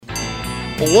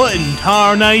What in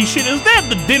tarnation? Is that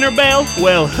the dinner bell?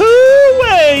 Well,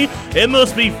 hoo-way! It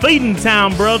must be feeding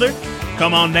time, brother.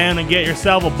 Come on down and get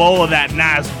yourself a bowl of that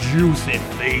nice juicy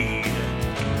feed.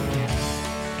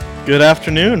 Good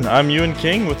afternoon, I'm Ewan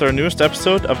King with our newest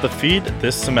episode of The Feed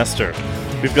this semester.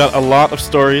 We've got a lot of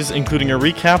stories, including a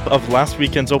recap of last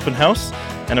weekend's open house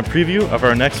and a preview of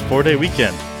our next 4-day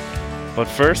weekend. But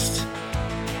first,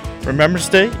 Remembrance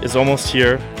Day is almost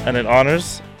here, and it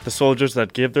honors the soldiers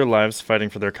that gave their lives fighting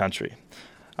for their country.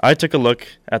 I took a look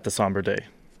at the somber day.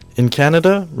 In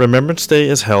Canada, Remembrance Day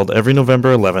is held every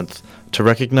November 11th to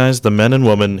recognize the men and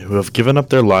women who have given up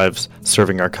their lives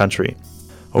serving our country.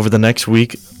 Over the next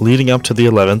week, leading up to the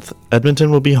 11th, Edmonton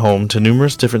will be home to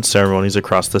numerous different ceremonies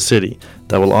across the city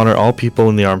that will honor all people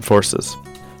in the armed forces.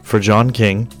 For John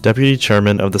King, Deputy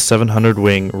Chairman of the 700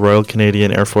 Wing Royal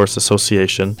Canadian Air Force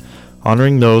Association,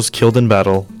 honoring those killed in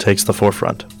battle takes the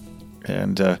forefront.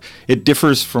 And it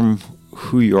differs from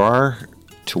who you are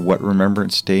to what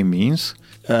Remembrance Day means.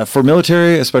 For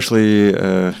military, especially,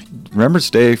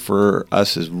 Remembrance Day for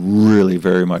us is really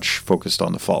very much focused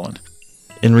on the fallen.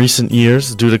 In recent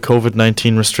years, due to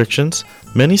COVID-19 restrictions,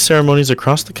 many ceremonies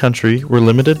across the country were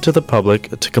limited to the public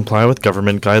to comply with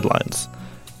government guidelines.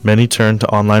 Many turned to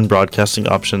online broadcasting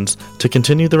options to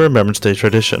continue the Remembrance Day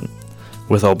tradition.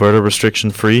 With Alberta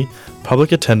restriction-free,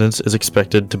 public attendance is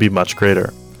expected to be much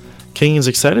greater. King is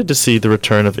excited to see the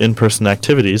return of in-person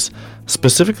activities,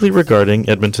 specifically regarding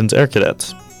Edmonton's Air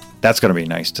Cadets. That's going to be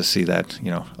nice to see that,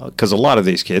 because a lot of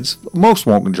these kids, most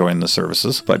won't join the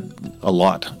services, but a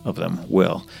lot of them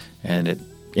will. And it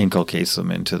inculcates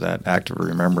them into that act of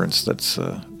remembrance that's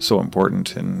so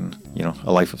important in,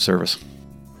 a life of service.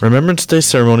 Remembrance Day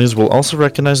ceremonies will also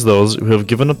recognize those who have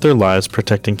given up their lives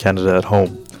protecting Canada at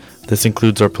home. This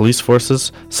includes our police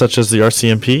forces, such as the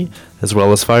RCMP, as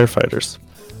well as firefighters.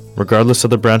 Regardless of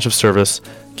the branch of service,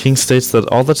 King states that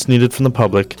all that's needed from the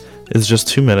public is just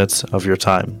 2 minutes of your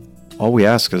time. All we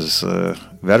ask as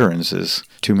veterans is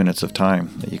 2 minutes of time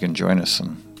that you can join us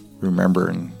and remember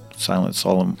and silence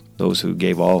all those who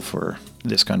gave all for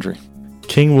this country.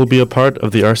 King will be a part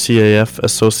of the RCAF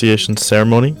Association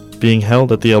ceremony being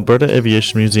held at the Alberta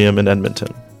Aviation Museum in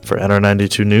Edmonton. For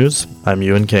NR92 News, I'm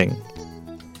Ewan King.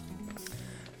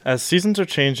 As seasons are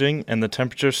changing and the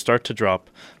temperatures start to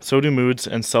drop, so do moods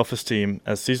and self-esteem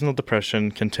as seasonal depression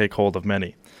can take hold of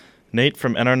many. Nate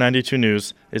from NR92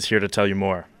 News is here to tell you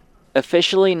more.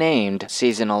 Officially named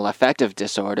seasonal affective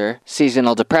disorder,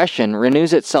 seasonal depression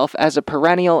renews itself as a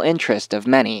perennial interest of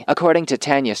many, according to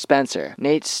Tanya Spencer,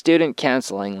 Nate's student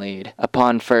counseling lead.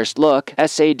 Upon first look,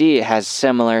 SAD has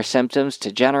similar symptoms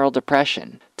to general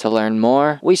depression. To learn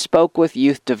more, we spoke with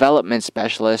youth development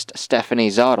specialist Stephanie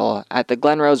Zottel at the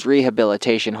Glenrose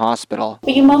Rehabilitation Hospital.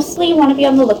 But you mostly want to be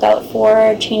on the lookout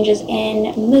for changes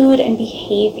in mood and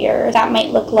behavior. That might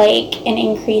look like an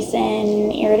increase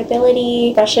in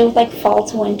irritability, especially with fall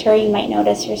to winter. You might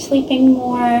notice you're sleeping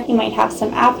more. You might have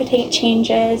some appetite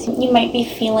changes. You might be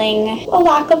feeling a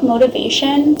lack of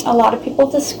motivation. A lot of people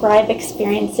describe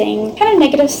experiencing kind of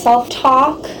negative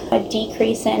self-talk, a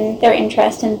decrease in their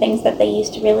interest in things that they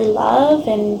used to really love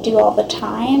and do all the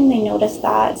time. They notice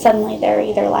that suddenly they're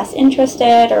either less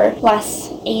interested or less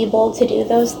able to do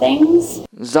those things.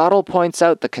 Zottel points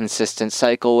out the consistent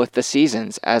cycle with the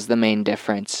seasons as the main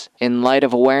difference. In light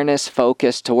of awareness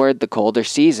focused toward the colder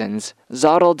seasons,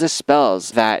 Zottel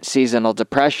dispels that seasonal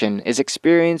depression is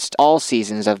experienced all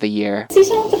seasons of the year.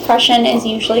 Seasonal depression is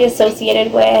usually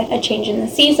associated with a change in the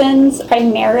seasons,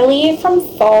 primarily from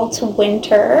fall to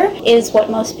winter is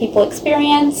what most people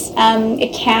experience.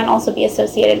 It can also be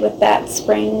associated with that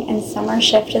spring and summer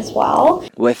shift as well.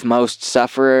 With most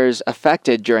sufferers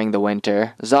affected during the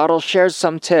winter, Zottel shares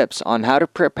some tips on how to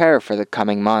prepare for the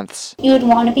coming months. You would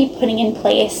want to be putting in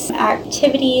place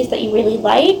activities that you really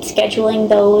like, scheduling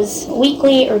those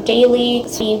weekly or daily,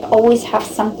 so you always have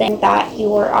something that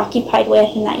you are occupied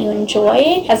with and that you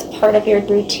enjoy as part of your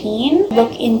routine.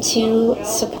 Look into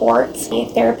supports. A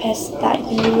therapist that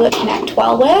you connect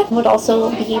well with would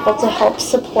also be able to help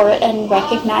support and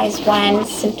recognize when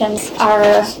symptoms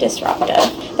are disruptive.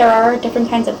 There are different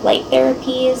kinds of light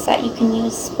therapies that you can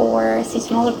use for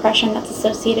seasonal depression that's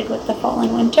associated with the fall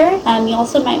and winter. You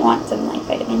also might want some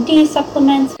vitamin D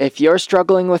supplements. If you're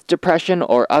struggling with depression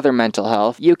or other mental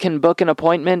health, you can book an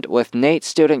appointment with Nate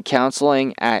Student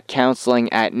Counseling at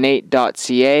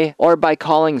counseling@nate.ca or by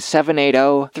calling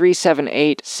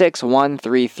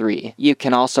 780-378-6133. You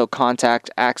can also contact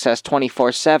Access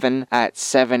 24/7 at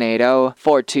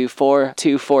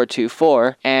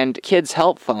 780-424-2424 and Kids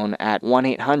Help Phone at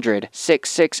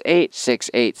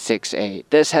 1-800-668-6868.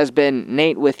 This has been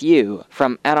Nate with you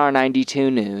from NR92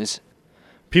 News.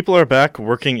 People are back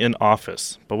working in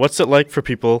office, but what's it like for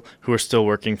people who are still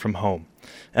working from home?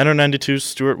 NR92's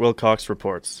Stuart Wilcox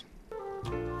reports.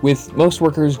 With most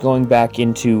workers going back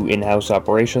into in-house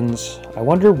operations, I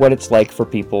wonder what it's like for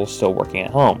people still working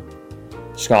at home.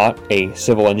 Scott, a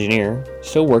civil engineer,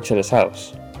 still works at his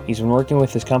house. He's been working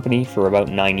with his company for about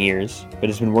 9 years, but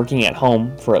has been working at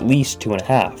home for at least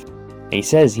 2.5. And he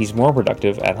says he's more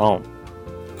productive at home.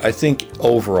 I think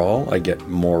overall I get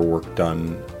more work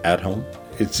done at home.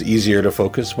 It's easier to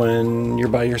focus when you're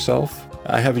by yourself.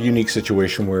 I have a unique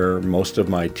situation where most of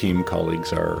my team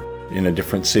colleagues are in a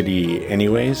different city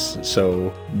anyways,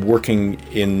 so working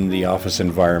in the office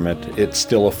environment, it's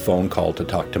still a phone call to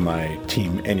talk to my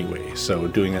team anyway, so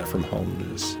doing that from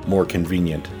home is more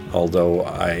convenient, although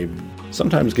I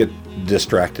sometimes get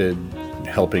distracted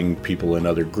helping people in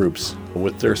other groups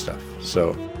with their stuff.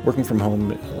 So working from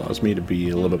home allows me to be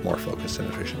a little bit more focused and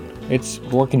efficient. It's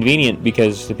more convenient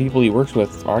because the people he works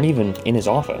with aren't even in his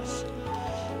office.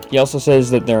 He also says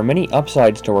that there are many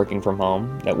upsides to working from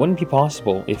home that wouldn't be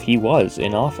possible if he was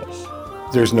in office.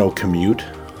 There's no commute.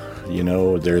 You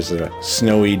know, there's a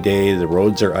snowy day, the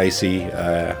roads are icy.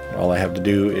 All I have to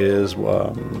do is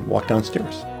walk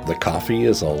downstairs. The coffee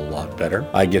is a lot better.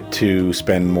 I get to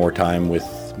spend more time with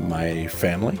my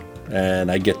family,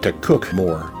 and I get to cook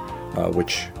more,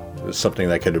 which is something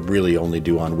that I could really only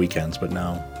do on weekends, but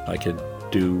now I could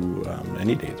do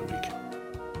any day of the week.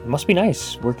 It must be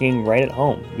nice working right at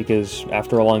home, because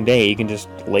after a long day you can just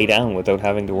lay down without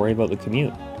having to worry about the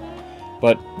commute.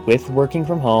 But with working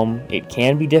from home, it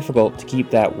can be difficult to keep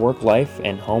that work life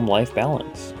and home life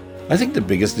balance. I think the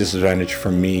biggest disadvantage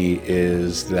for me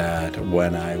is that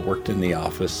when I worked in the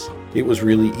office, it was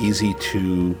really easy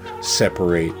to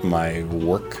separate my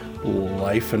work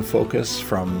life and focus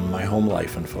from my home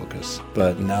life and focus.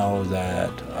 But now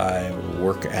that I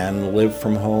work and live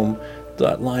from home,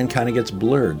 that line kind of gets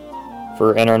blurred.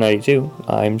 For NR92,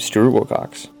 I'm Stuart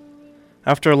Wilcox.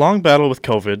 After a long battle with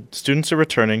COVID, students are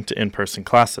returning to in-person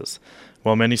classes.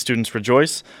 While many students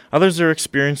rejoice, others are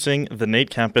experiencing the NAIT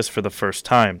campus for the first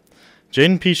time.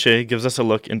 Jaden Pichet gives us a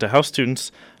look into how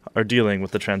students are dealing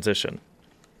with the transition.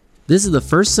 This is the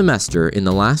first semester in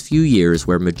the last few years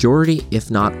where majority, if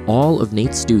not all, of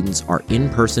NAIT students are in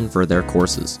person for their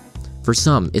courses. For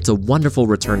some, it's a wonderful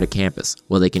return to campus,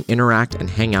 where they can interact and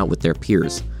hang out with their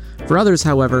peers. For others,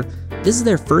 however, this is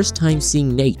their first time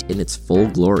seeing NAIT in its full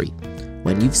glory.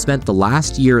 When you've spent the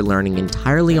last year learning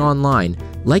entirely online,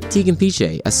 like Tegan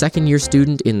Pichet, a second-year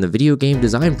student in the video game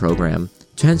design program,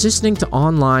 transitioning to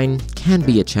online can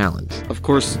be a challenge. Of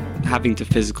course, having to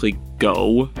physically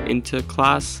go into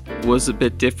class was a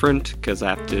bit different, because I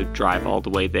have to drive all the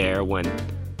way there when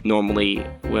normally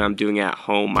when I'm doing it at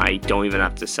home, I don't even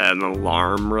have to set an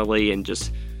alarm really, and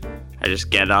I just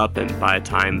get up, and by the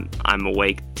time I'm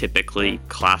awake, typically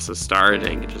class is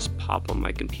starting, and just pop on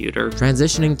my computer.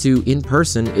 Transitioning to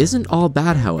in-person isn't all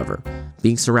bad, however.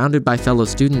 Being surrounded by fellow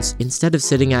students instead of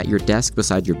sitting at your desk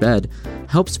beside your bed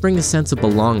helps bring a sense of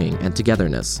belonging and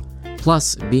togetherness.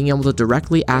 Plus, being able to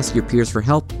directly ask your peers for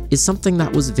help is something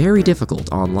that was very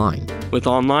difficult online. With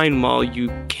online, while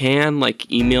you can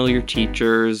email your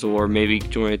teachers or maybe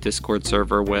join a Discord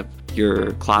server with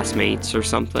your classmates or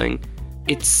something,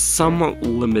 it's somewhat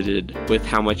limited with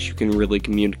how much you can really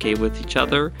communicate with each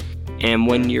other. And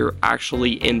when you're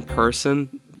actually in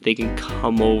person, they can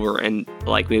come over and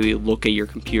maybe look at your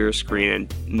computer screen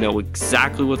and know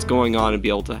exactly what's going on and be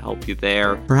able to help you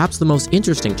there. Perhaps the most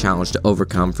interesting challenge to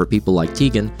overcome for people like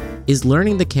Tegan is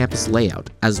learning the campus layout,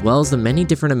 as well as the many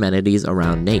different amenities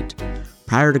around NAIT.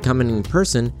 Prior to coming in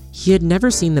person, he had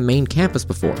never seen the main campus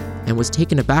before and was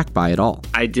taken aback by it all.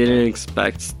 I didn't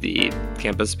expect the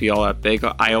campus to be all that big.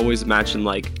 I always imagined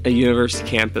a university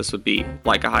campus would be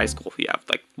like a high school. You have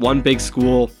one big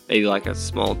school, maybe a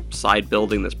small side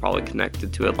building that's probably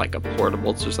connected to it, like a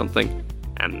portables or something,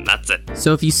 and that's it.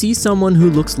 So if you see someone who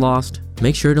looks lost,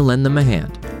 make sure to lend them a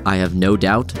hand. I have no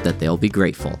doubt that they'll be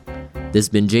grateful. This has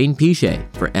been Jaden Pichet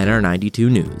for NR92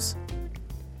 News.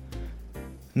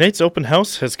 NAIT's open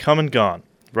house has come and gone.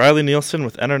 Riley Nielsen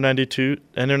with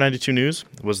NR92 News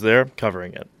was there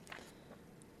covering it.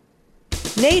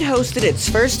 NAIT hosted its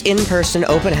first in-person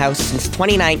open house since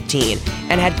 2019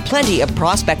 and had plenty of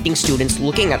prospecting students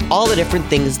looking at all the different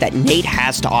things that NAIT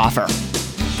has to offer.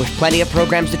 With plenty of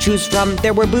programs to choose from,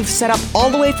 there were booths set up all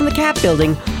the way from the CAP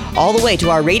building all the way to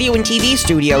our radio and TV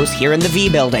studios here in the V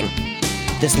building.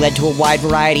 This led to a wide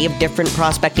variety of different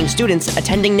prospecting students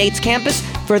attending NAIT's campus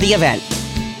for the event.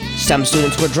 Some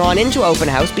students were drawn into open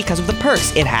house because of the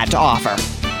perks it had to offer.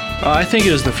 I think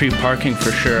it was the free parking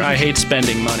for sure. I hate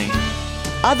spending money.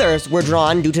 Others were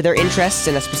drawn due to their interests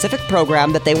in a specific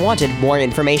program that they wanted more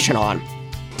information on.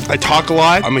 I talk a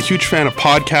lot. I'm a huge fan of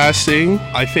podcasting.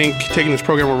 I think taking this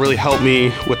program will really help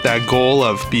me with that goal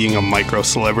of being a micro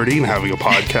celebrity and having a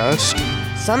podcast.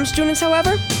 Some students,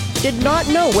 however, did not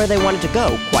know where they wanted to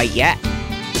go quite yet.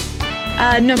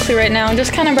 No clue right now. I'm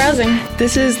just kind of browsing.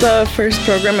 This is the first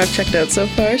program I've checked out so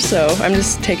far, so I'm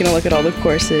just taking a look at all the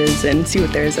courses and see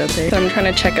what there is out there. So I'm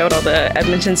trying to check out all the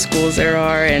Edmonton schools there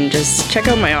are and just check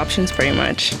out my options pretty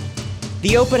much.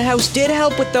 The open house did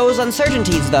help with those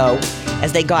uncertainties, though,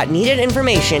 as they got needed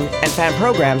information and found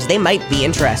programs they might be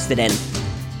interested in.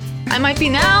 I might be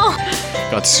now.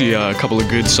 Got to see a couple of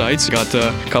good sites, got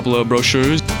a couple of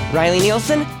brochures. Riley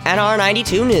Nielsen,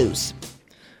 NR92 News.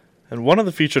 And one of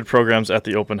the featured programs at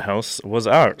the open house was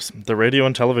ours, the radio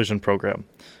and television program.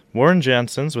 Warren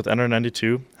Janssens with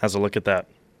NR92 has a look at that.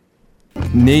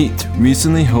 Nate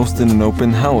recently hosted an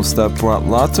open house that brought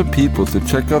lots of people to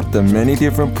check out the many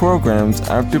different programs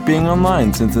after being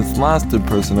online since its last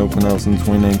in-person open house in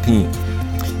 2019.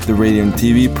 The radio and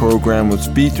TV program was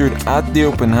featured at the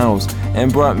open house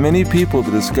and brought many people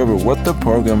to discover what the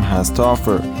program has to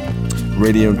offer.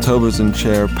 Radio and television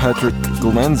chair Patrick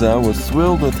Galenza was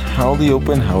thrilled with how the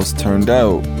open house turned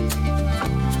out.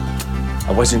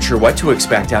 I wasn't sure what to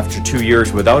expect after 2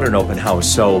 years without an open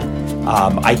house, so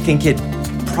I think it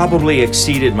probably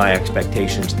exceeded my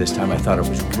expectations this time. I thought it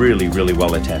was really, really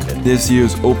well attended. This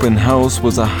year's open house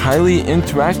was a highly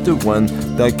interactive one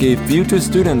that gave future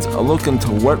students a look into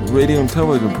what radio and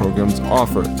television programs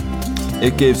offer.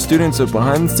 It gave students a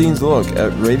behind-the-scenes look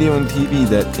at radio and TV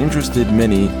that interested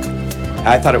many.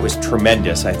 I thought it was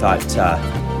tremendous. I thought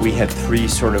we had 3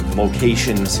 sort of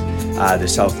locations. The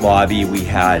South Lobby, we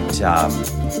had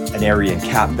an area in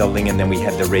Cap Building, and then we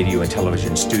had the radio and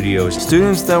television studios.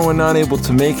 Students that were not able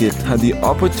to make it had the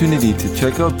opportunity to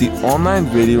check out the online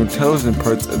radio and television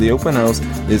parts of the open house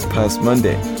this past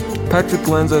Monday. Patrick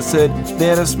Lenza said they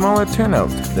had a smaller turnout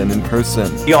than in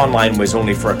person. The online was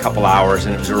only for a couple hours,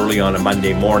 and it was early on a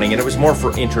Monday morning, and it was more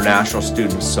for international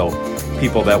students, so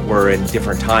people that were in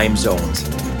different time zones.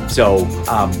 So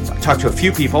I talked to a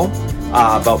few people,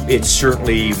 but it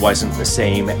certainly wasn't the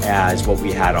same as what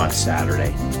we had on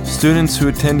Saturday. Students who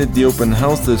attended the open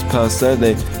house this past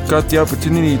Saturday got the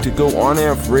opportunity to go on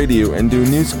air for radio and do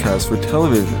newscasts for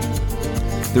television.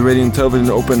 The radio and television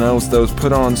open house that was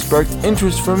put on sparked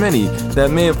interest for many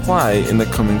that may apply in the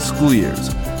coming school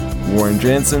years. Warren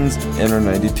Janssens,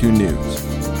 NR92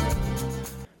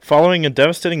 News. Following a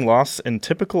devastating loss in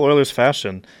typical Oilers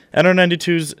fashion,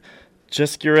 NR92's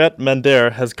Jesquiret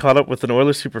Mander has caught up with an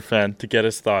Oilers superfan to get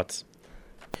his thoughts.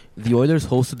 The Oilers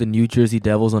hosted the New Jersey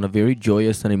Devils on a very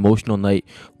joyous and emotional night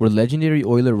where legendary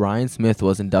Oiler Ryan Smith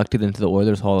was inducted into the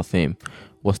Oilers Hall of Fame.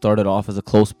 What started off as a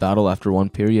close battle after one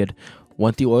period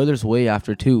went the Oilers' way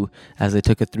after 2 as they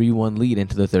took a 3-1 lead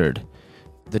into the third.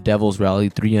 The Devils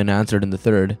rallied 3 unanswered in the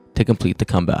third to complete the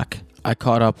comeback. I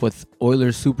caught up with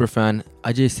Oilers superfan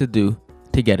Ajay Sidhu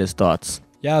to get his thoughts.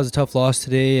 Yeah, it was a tough loss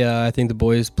today. I think the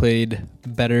boys played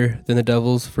better than the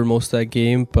Devils for most of that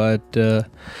game, but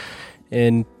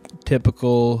in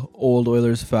typical old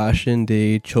Oilers fashion,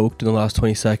 they choked in the last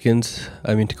 20 seconds.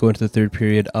 I mean, to go into the third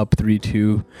period up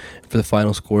 3-2 for the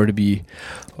final score to be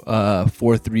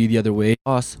 4-3 the other way.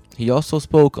 He also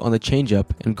spoke on the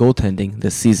changeup and goaltending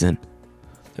this season.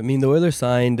 I mean, the Oilers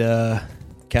signed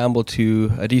Campbell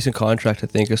to a decent contract, I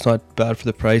think. It's not bad for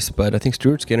the price, but I think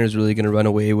Stuart Skinner is really going to run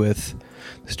away with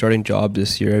the starting job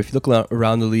this year. If you look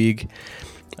around the league,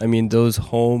 I mean, those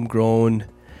homegrown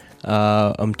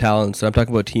talents, I'm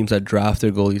talking about teams that draft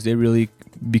their goalies, they really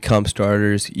become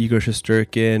starters. Igor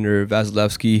Shesterkin or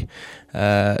Vasilevsky.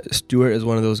 Stuart is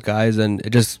one of those guys, and it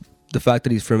just the fact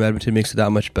that he's from Edmonton makes it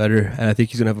that much better, and I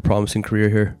think he's going to have a promising career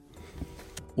here.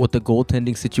 With the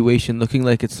goaltending situation looking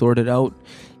like it's sorted out,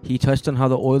 he touched on how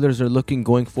the Oilers are looking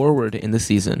going forward in the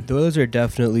season. The Oilers are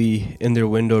definitely in their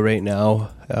window right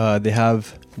now. They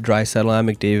have Draisaitl and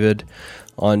McDavid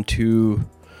on 2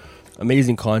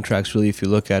 amazing contracts, really, if you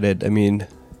look at it. I mean,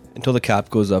 until the cap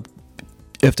goes up,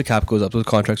 if the cap goes up, those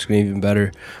contracts are going to be even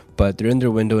better. But they're in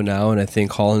their window now, and I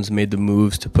think Holland's made the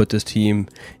moves to put this team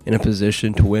in a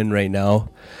position to win right now.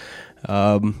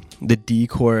 The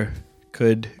D-core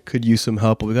could use some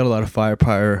help, but we got a lot of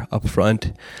firepower up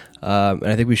front. And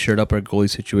I think we shored up our goalie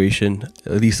situation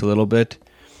at least a little bit.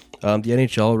 The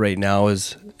NHL right now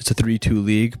it's a 3-2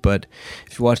 league, but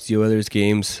if you watch the Oilers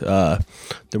games, they're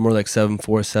more like 7-4,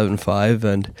 7-5,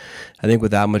 and I think with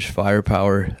that much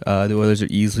firepower, the Oilers are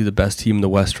easily the best team in the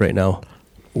West right now.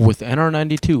 With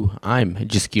NR92, I'm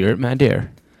Jesquiret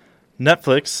Mander.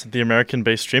 Netflix, the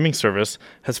American-based streaming service,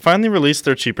 has finally released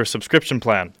their cheaper subscription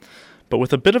plan. But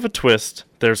with a bit of a twist,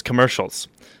 there's commercials.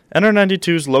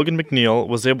 NR92's Logan McNeil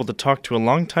was able to talk to a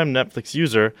longtime Netflix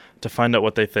user to find out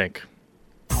what they think.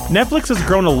 Netflix has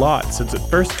grown a lot since it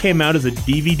first came out as a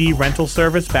DVD rental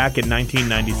service back in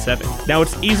 1997. Now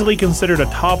it's easily considered a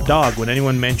top dog when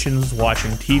anyone mentions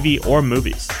watching TV or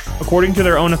movies. According to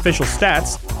their own official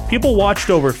stats, people watched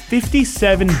over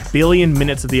 57 billion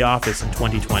minutes of The Office in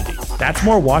 2020. That's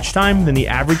more watch time than the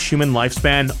average human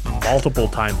lifespan multiple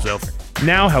times over.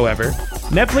 Now, however,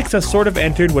 Netflix has sort of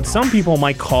entered what some people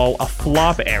might call a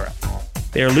flop era.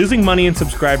 They are losing money in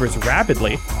subscribers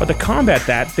rapidly, but to combat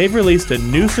that, they've released a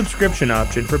new subscription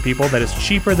option for people that is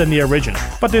cheaper than the original.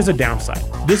 But there's a downside.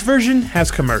 This version has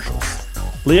commercials.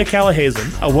 Leah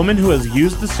Callahazen, a woman who has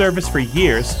used the service for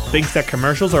years, thinks that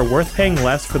commercials are worth paying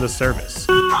less for the service.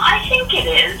 I think it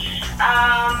is.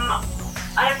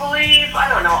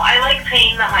 I like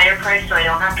paying the higher price so I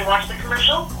don't have to watch the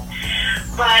commercial.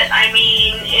 But,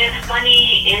 if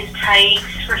money is tight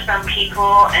for some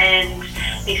people and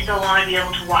they still want to be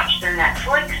able to watch their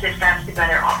Netflix, if that's the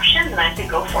better option, then I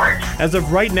think go for it. As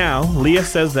of right now, Leah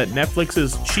says that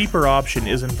Netflix's cheaper option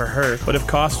isn't for her, but if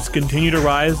costs continue to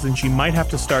rise, then she might have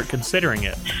to start considering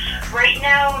it. Right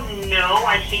now, no.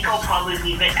 I think I'll probably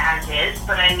leave it as is.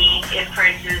 But if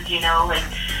prices, like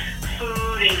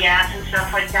food and gas and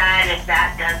stuff like that, if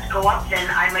that does go up, then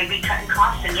I might be cutting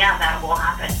costs, and yeah, that will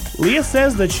happen. Leah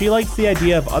says that she likes the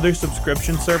idea of other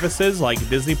subscription services like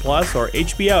Disney Plus or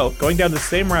HBO going down the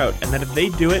same route, and that if they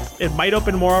do it, it might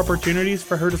open more opportunities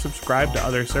for her to subscribe to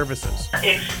other services.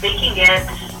 If they can get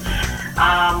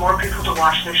more people to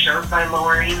watch their shows by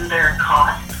lowering their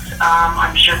costs,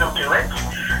 I'm sure they'll do it.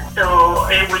 So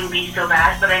it wouldn't be so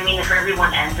bad. But if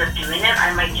everyone ends up doing it,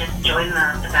 I might just join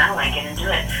the bandwagon and do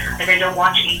it. Like, I don't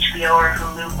watch HBO or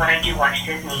Hulu, but I do watch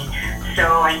Disney.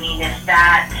 So if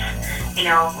that, if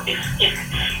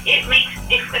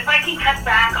I can cut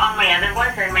back on my other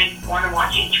ones, I might want to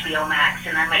watch HBO Max,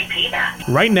 and I might pay that.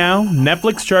 Right now,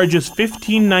 Netflix charges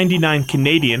 $15.99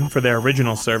 Canadian for their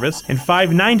original service and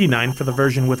 $5.99 for the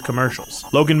version with commercials.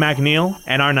 Logan McNeil,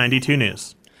 NR92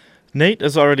 News. NAIT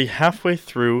is already halfway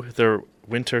through their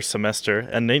winter semester,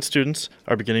 and NAIT students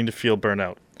are beginning to feel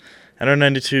burnout.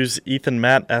 NR92's Ethan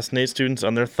Matt asked NAIT students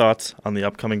on their thoughts on the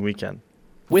upcoming weekend.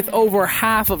 With over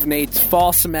half of NAIT's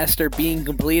fall semester being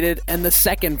completed and the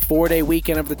second 4-day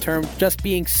weekend of the term just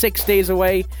being 6 days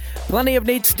away, plenty of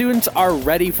NAIT students are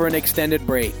ready for an extended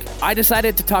break. I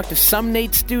decided to talk to some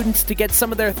NAIT students to get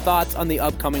some of their thoughts on the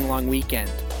upcoming long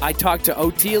weekend. I talked to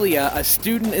Otelia, a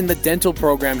student in the dental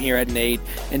program here at NAIT,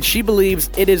 and she believes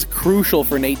it is crucial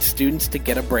for NAIT students to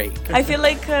get a break. I feel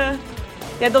like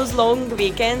those long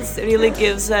weekends really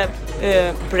gives a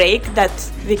break that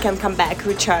we can come back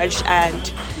recharged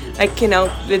and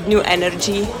with new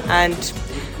energy and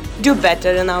do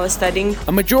better in our studying.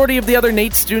 A majority of the other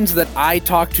NAIT students that I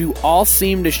talked to all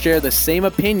seem to share the same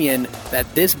opinion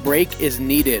that this break is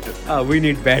needed. We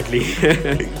need badly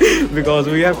because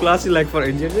we have classes like for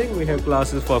engineering, we have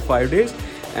classes for 5 days,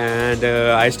 and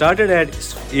I started at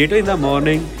 8 in the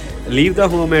morning, leave the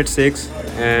home at 6,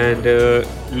 and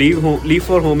leave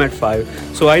for home at 5.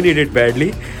 So I need it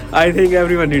badly. I think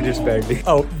everyone needs it badly.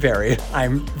 Oh, very.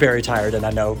 I'm very tired, and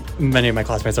I know many of my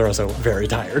classmates are also very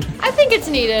tired. I think it's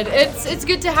needed. It's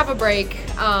good to have a break,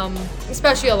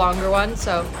 especially a longer one,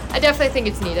 so I definitely think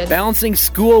it's needed. Balancing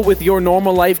school with your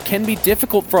normal life can be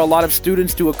difficult for a lot of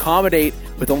students to accommodate.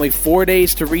 With only 4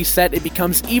 days to reset, it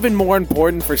becomes even more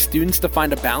important for students to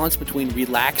find a balance between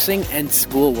relaxing and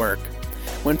schoolwork.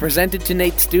 When presented to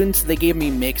NAIT students, they gave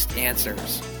me mixed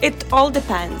answers. It all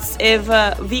depends. If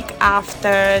a week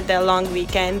after the long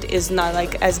weekend is not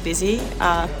as busy,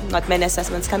 not many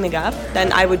assessments coming up,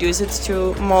 then I would use it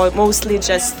to mostly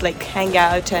just hang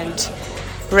out and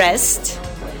rest.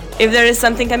 If there is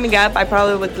something coming up, I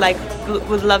probably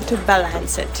would love to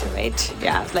balance it, right?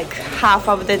 Yeah, half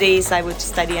of the days I would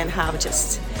study and half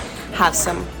just have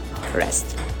some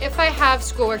rest. If I have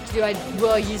schoolwork to do, I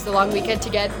will use the long weekend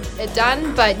to get it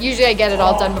done, but usually I get it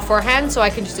all done beforehand so I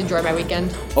can just enjoy my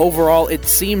weekend. Overall, it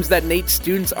seems that NAIT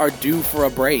students are due for a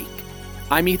break.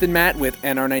 I'm Ethan Matt with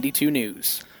NR92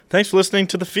 News. Thanks for listening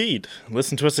to The Feed.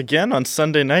 Listen to us again on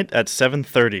Sunday night at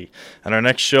 7:30, and our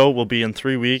next show will be in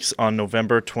 3 weeks on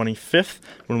November 25th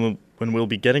when we'll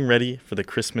be getting ready for the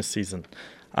Christmas season.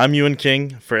 I'm Ewan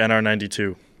King for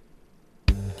NR92.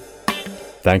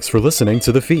 Thanks for listening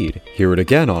to The Feed. Hear it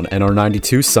again on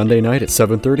NR92 Sunday night at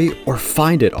 7:30 or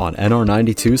find it on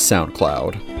NR92's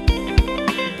SoundCloud.